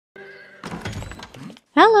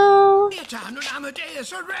down on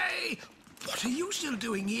Amadeus, hooray! What are you still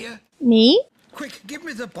doing here? Me? Quick, give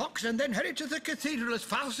me the box and then hurry to the cathedral as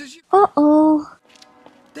fast as you... Uh-oh.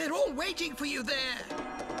 They're all waiting for you there.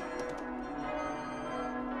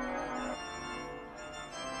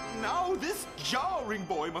 Now this jarring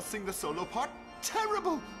boy must sing the solo part.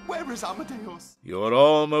 Terrible! Where is Amadeus? You're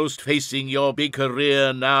almost facing your big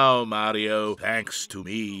career now, Mario, thanks to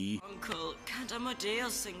me. Uncle, can't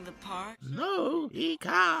Amadeus sing the part? No, he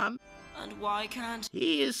can't. And why can't?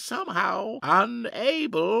 He is somehow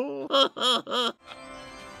unable.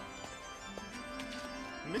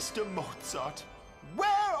 Mr. Mozart,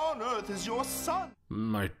 where on earth is your son?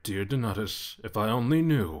 My dear Donatus, if I only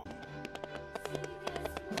knew.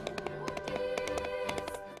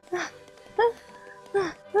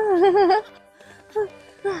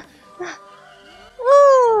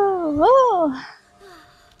 Oh.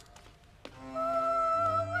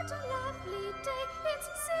 What a lovely day, it's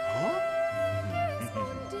here is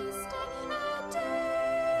Monti's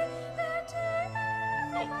day, a day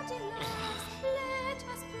everybody loves, let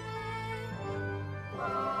us pray. Oh,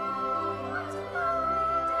 what a lovely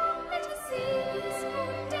day, let us seize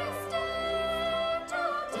Monti's day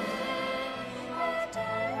today, a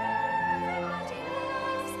day everybody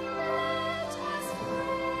loves, let us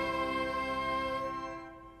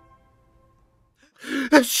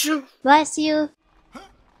pray. Bless you.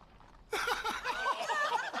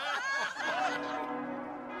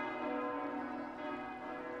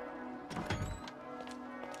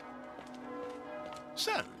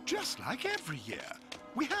 So, just like every year,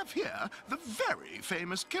 we have here the very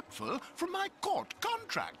famous Kipfel from my court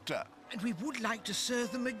contractor. And we would like to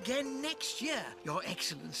serve them again next year, Your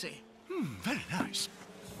Excellency. Very nice.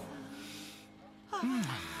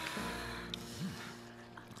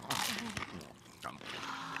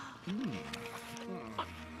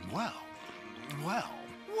 Well,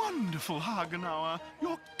 wonderful, Hagenauer.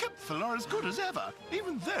 Your Kipfel are as good as ever,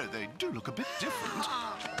 even though they do look a bit different.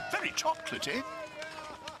 Very chocolatey.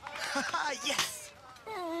 Yes!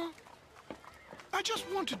 I just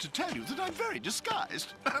wanted to tell you that I'm very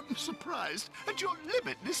disguised. I'm surprised at your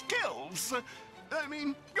limitless skills. I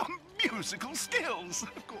mean, your musical skills,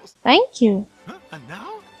 of course. Thank you. And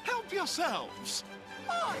now, help yourselves.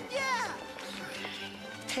 Oh, yeah!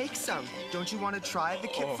 Take some. Don't you want to try the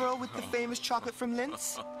Kipfel with the famous chocolate from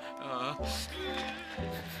Linz?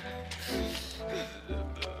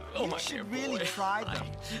 You should really try them.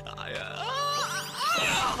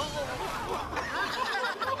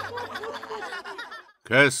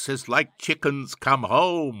 Curses like chickens come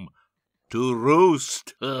home to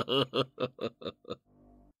roost. Little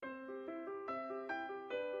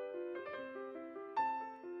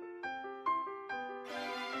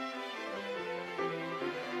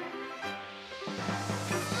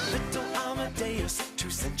Amadeus, 2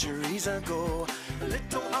 centuries ago.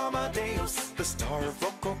 Little Amadeus, the star of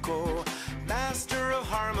Rococo. Master of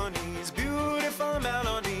harmonies, beautiful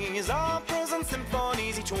melodies, operas and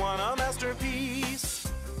symphonies, each one a masterpiece.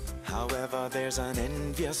 However, there's an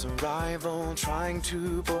envious rival trying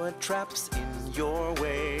to put traps in your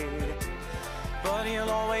way. But he'll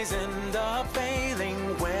always end up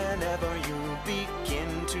failing whenever you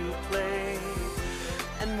begin to play.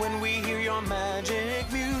 And when we hear your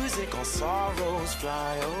magic music, all sorrows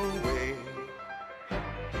fly away.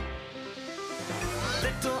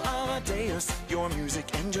 Little Amadeus, your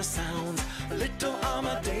music and your sounds. Little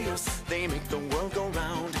Amadeus, they make the world go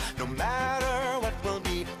round. No matter what will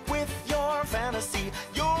be with your fantasy,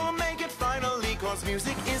 you'll make it finally, 'cause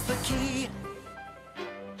music is